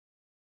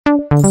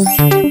Hello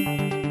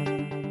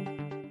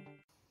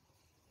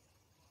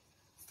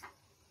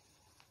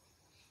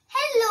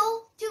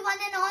to one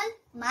and all.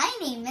 My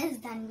name is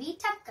Dhanvii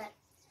Thakkar.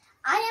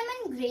 I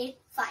am in grade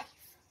 5.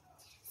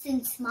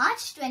 Since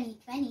March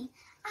 2020,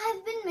 I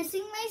have been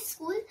missing my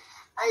school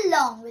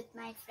along with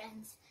my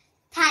friends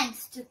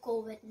thanks to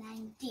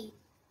COVID-19.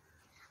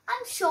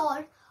 I'm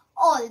sure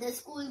all the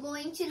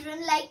school-going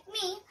children like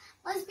me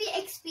must be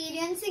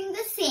experiencing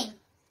the same.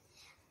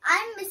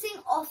 I'm missing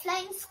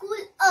offline school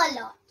a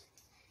lot.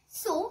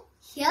 So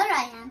here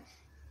I am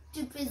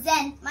to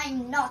present my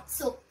not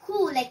so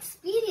cool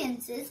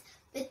experiences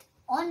with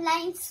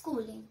online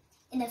schooling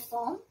in a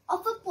form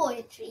of a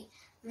poetry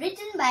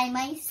written by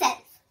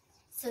myself.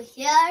 So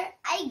here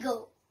I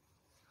go.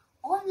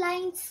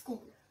 Online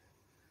school.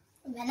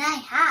 When I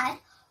had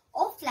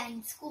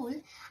offline school,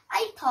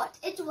 I thought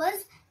it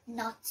was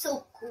not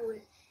so cool.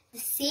 The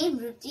same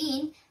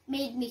routine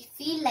made me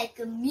feel like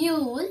a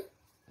mule.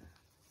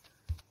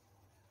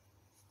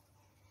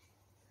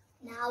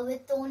 Now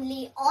with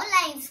only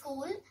online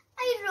school,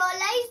 I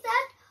realized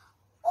that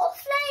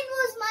offline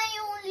was my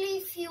only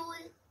fuel.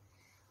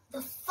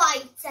 The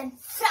fights and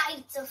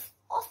frights of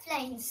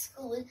offline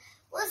school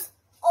was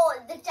all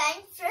the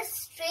time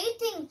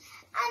frustrating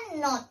and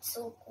not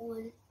so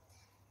cool.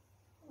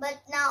 But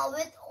now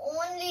with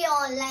only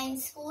online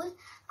school,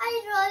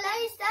 I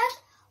realized that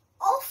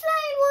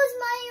offline was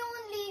my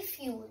only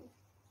fuel.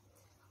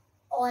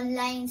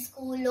 Online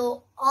school,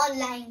 oh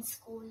online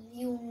school,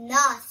 you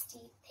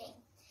nasty thing.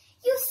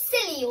 You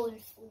silly old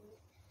fool.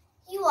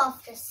 You are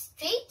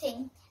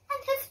frustrating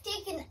and have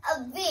taken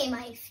away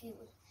my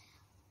fuel.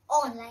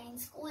 Online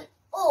school,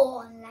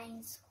 oh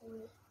online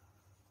school.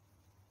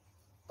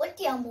 Put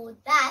your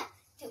mood back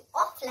to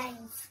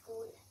offline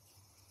school.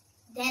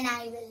 Then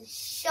I will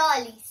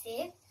surely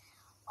say,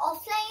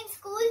 offline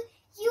school,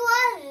 you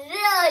are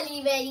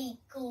really very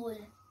cool.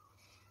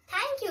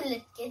 Thank you,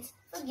 LITKIDS,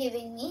 for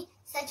giving me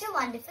such a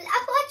wonderful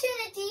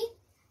opportunity.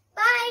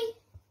 Bye.